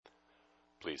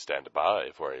Please stand by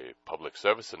for a public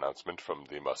service announcement from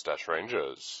the Mustache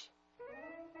Rangers.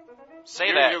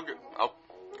 Say that.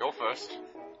 Go first.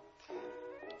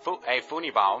 Hey,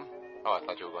 Funibaum. Oh, I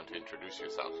thought you were going to introduce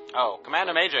yourself. Oh,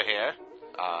 Commander Major here.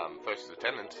 First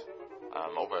Lieutenant.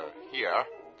 Over here.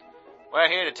 We're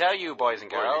here to tell you, boys and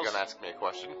girls. Are you going to ask me a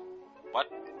question? What?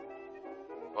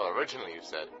 Well, originally you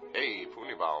said, hey,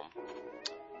 Funibaum.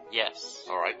 Yes.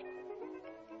 All right.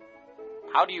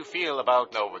 How do you feel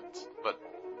about... No, but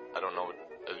I don't know.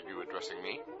 Are you addressing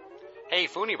me? Hey,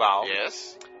 Funibaum.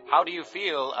 Yes? How do you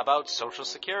feel about Social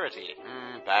Security?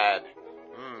 Bad.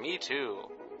 Me too.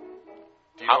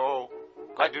 Do you know,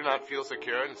 I do not feel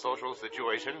secure in social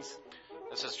situations.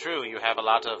 This is true. You have a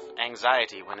lot of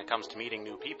anxiety when it comes to meeting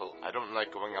new people. I don't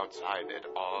like going outside at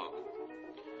all.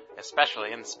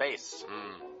 Especially in space.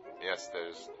 Yes,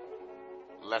 there's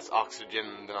less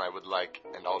oxygen than I would like,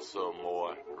 and also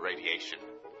more radiation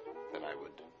than I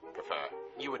would prefer.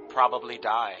 You would probably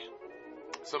die.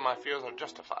 So my fears are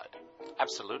justified.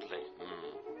 Absolutely.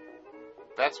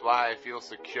 That's why I feel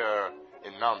secure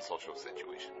in non-social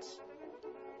situations.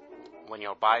 When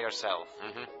you're by yourself.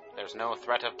 There's no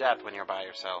threat of death when you're by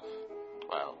yourself.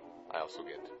 Well, I also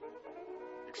get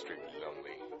extremely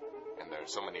lonely, and there are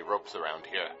so many ropes around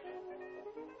here.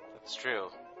 That's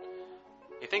true.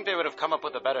 You think they would have come up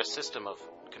with a better system of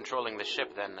controlling the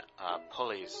ship than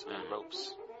pulleys and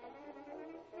ropes?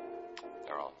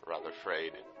 They're all rather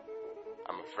frayed.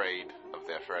 I'm afraid of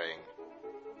their fraying.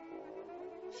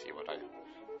 See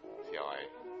how I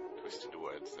twisted the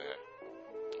words there.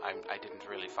 I didn't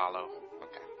really follow.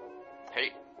 Okay.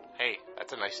 Hey.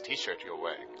 That's a nice t-shirt you're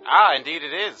wearing. Ah, indeed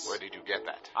it is. Where did you get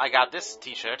that? I got this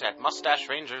t-shirt at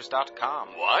mustacherangers.com.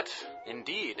 What?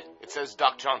 Indeed. It says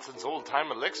Doc Johnson's Old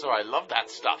Time Elixir. I love that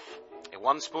stuff.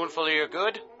 1 spoonful and you're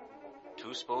good.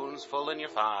 2 spoons full and you're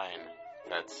fine.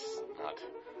 That's not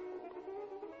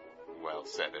well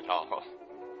said at all.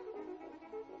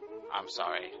 I'm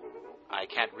sorry. I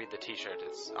can't read the t-shirt.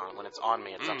 When it's on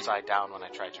me, it's upside down when I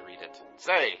try to read it.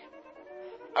 Say,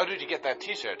 how did you get that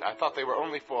t-shirt? I thought they were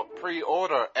only for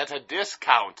pre-order at a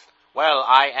discount. Well,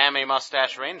 I am a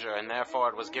Mustache Ranger, and therefore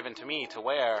it was given to me to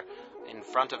wear in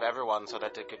front of everyone so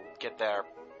that they could get their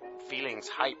feelings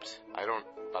hyped.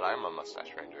 But I'm a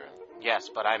Mustache Ranger. Yes,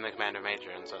 but I'm the Commander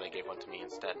Major, and so they gave one to me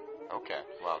instead. Okay,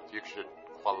 well, you should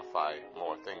qualify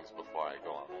more things before I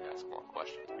go on and ask more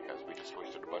questions, because we just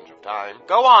wasted a bunch of time.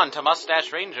 Go on to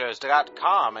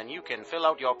mustacherangers.com and you can fill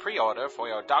out your pre-order for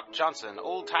your Doc Johnson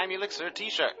Old Time Elixir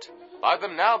t-shirt. Buy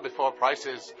them now before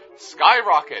prices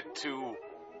skyrocket to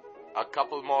a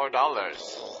couple more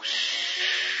dollars.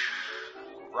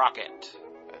 Rocket.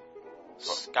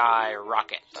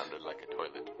 Skyrocket. Sounded like a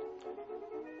toilet.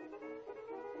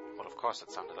 Well, of course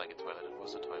it sounded like a toilet. It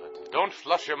was a toilet. Don't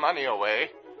flush your money away.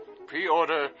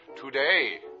 Pre-order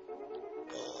today.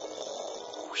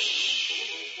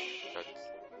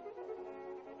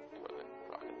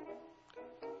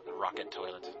 The rocket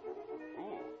toilet.